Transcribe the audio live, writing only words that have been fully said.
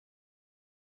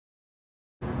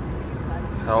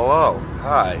Hello.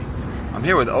 Hi. I'm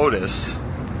here with Otis.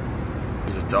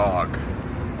 He's a dog.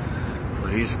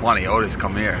 But he's funny. Otis,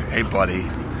 come here. Hey, buddy.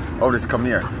 Otis, come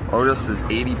here. Otis is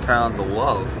 80 pounds of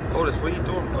love. Otis, what are you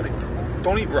doing, buddy?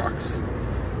 Don't eat rocks.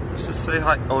 Let's just say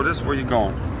hi. Otis, where you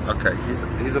going? Okay, he's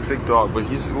a big dog, but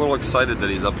he's a little excited that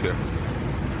he's up here.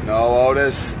 No,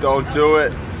 Otis, don't do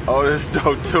it. Otis,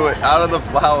 don't do it. Out of the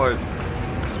flowers.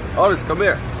 Otis, come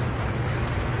here.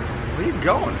 Where you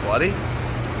going, buddy?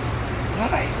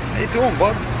 Hi. How you doing,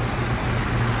 bud?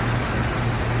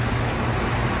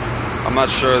 I'm not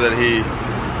sure that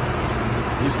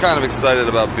he's kind of excited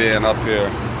about being up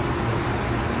here.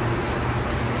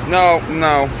 No.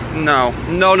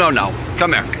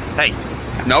 Come here. Hey.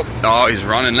 Nope. Oh, he's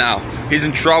running now. He's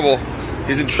in trouble.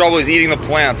 He's in trouble. He's eating the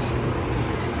plants.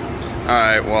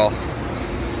 Alright, well,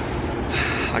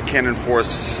 I can't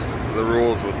enforce the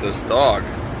rules with this dog.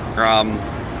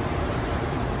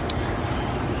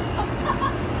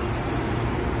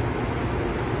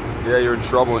 Yeah, you're in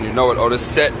trouble and you know it, Otis.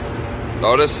 Sit.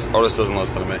 Otis doesn't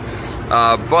listen to me.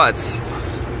 But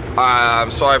I'm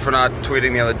sorry for not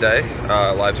tweeting the other day,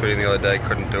 live tweeting the other day.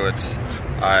 Couldn't do it.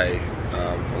 I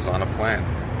was on a plane,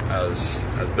 as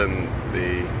has been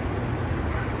the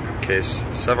case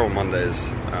several Mondays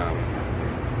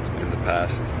in the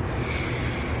past.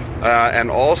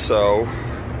 And also,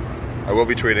 I will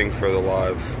be tweeting for the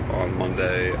live on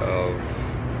Monday of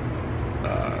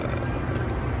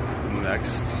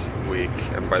next week,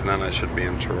 and by then I should be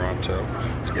in Toronto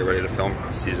to get ready to film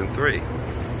season 3.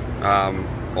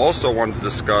 Also wanted to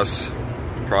discuss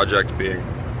a project being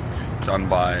done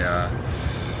by a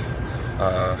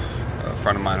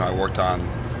friend of mine who I worked on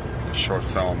a short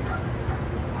film,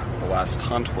 The Last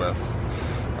Hunt with,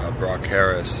 Brock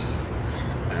Harris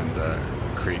and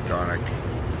Creed Garnick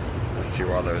and a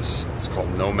few others. It's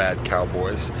called Nomad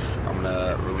Cowboys. I'm going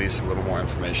to release a little more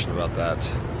information about that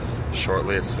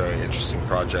shortly. It's a very interesting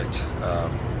project.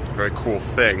 Very cool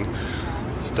thing.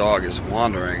 This dog is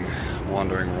wandering.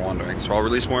 So I'll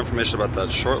release more information about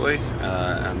that shortly,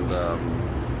 and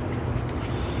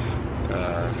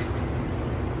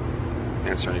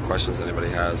answer any questions anybody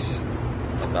has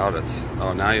about it.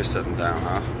 Oh, now you're sitting down,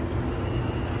 huh?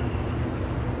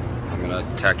 I'm gonna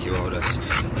attack you, Otis.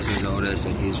 This is Otis,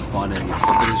 and he's running. Look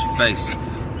at his face.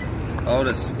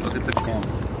 Otis, look at the camera.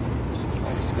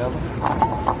 Otis, look at the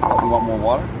camera. Oh, you want more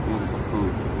water? You're looking for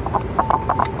food.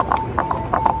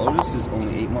 Otis is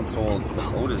only 8 months old,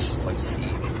 but Otis likes to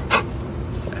eat.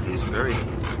 And he's very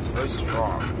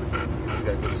strong. He's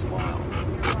got a good smile.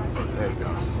 There you go.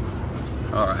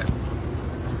 Alright.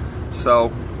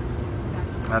 So,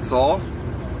 that's all.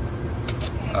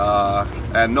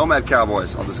 And Nomad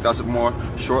Cowboys, I'll discuss it more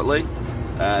shortly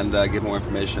and give more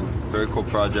information. Very cool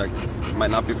project. It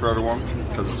might not be for everyone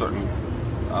because of certain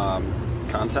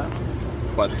content,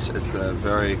 but it's a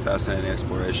very fascinating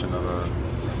exploration of a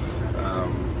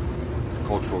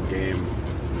cultural game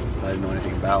that I didn't know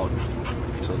anything about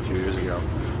until a few years ago,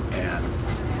 and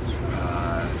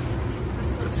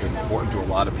it's important to a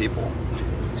lot of people.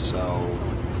 So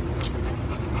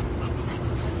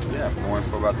yeah, more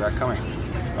info about that coming.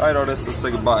 Alright, Otis, let's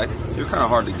say goodbye. You're kind of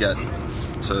hard to get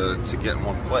to get in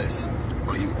one place,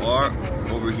 but you are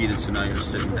overheated, so now you're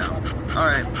sitting down.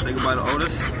 Alright, say goodbye to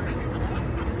Otis.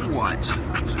 What?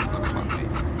 He's a good puppy.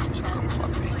 He's a good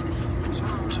puppy. He's a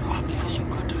good dog. He's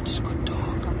a good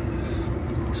dog.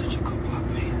 Such a good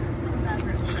puppy.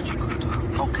 Such a good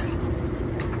dog. Okay.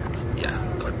 Yeah,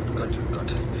 good.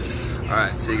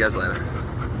 Alright, see you guys later.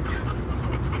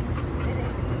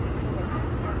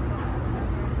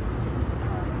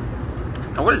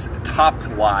 Now, what does top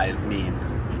live mean?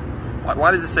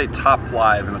 Why does it say top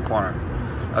live in the corner?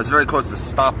 I was very close to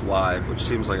stop live, which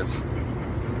seems like it's...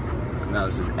 No,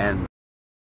 this is end.